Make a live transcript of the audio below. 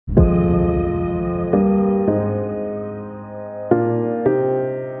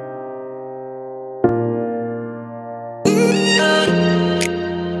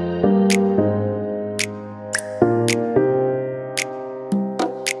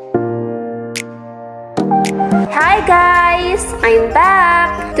Hi guys! I'm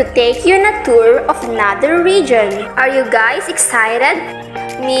back to take you on a tour of another region. Are you guys excited?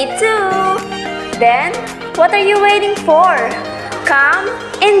 Me too! Then, what are you waiting for? Come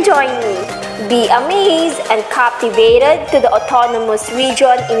and join me. Be amazed and captivated to the autonomous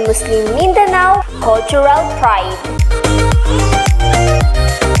region in Muslim Mindanao cultural pride.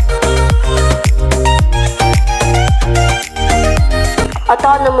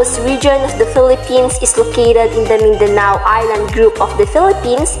 Autonomous region of the Philippines is located in the Mindanao Island group of the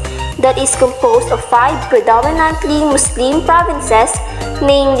Philippines that is composed of 5 predominantly Muslim provinces,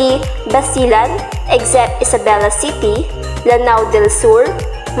 namely Basilan, except Isabela City, Lanao del Sur,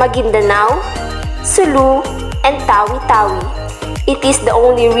 Maguindanao, Sulu, and Tawi-Tawi. It is the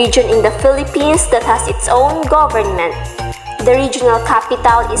only region in the Philippines that has its own government. The regional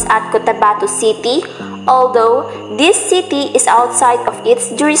capital is at Cotabato City, although this city is outside of its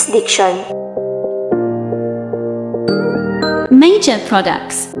jurisdiction. Major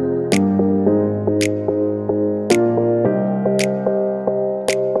products.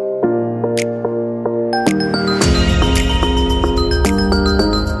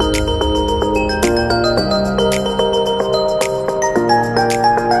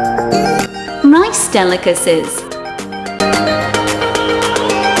 Rice delicacies.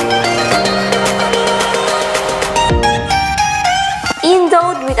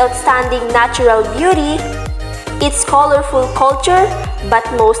 Endowed with outstanding natural beauty, its colorful culture, but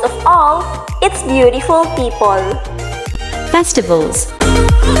most of all, its beautiful people. Festivals.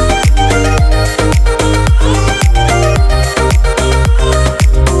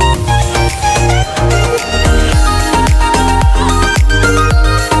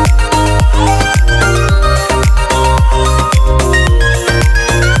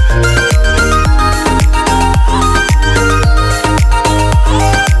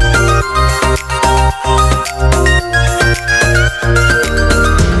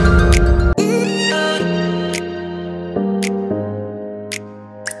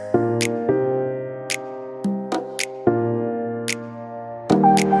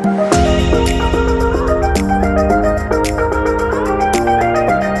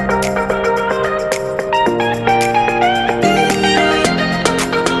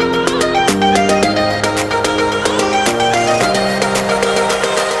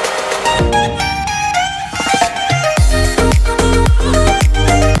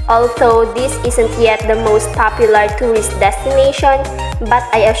 Although this isn't yet the most popular tourist destination, but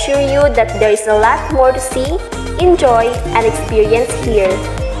I assure you that there is a lot more to see, enjoy, and experience here.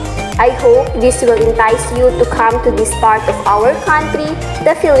 I hope this will entice you to come to this part of our country,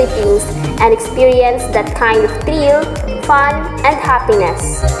 the Philippines, and experience that kind of thrill, fun, and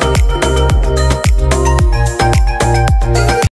happiness.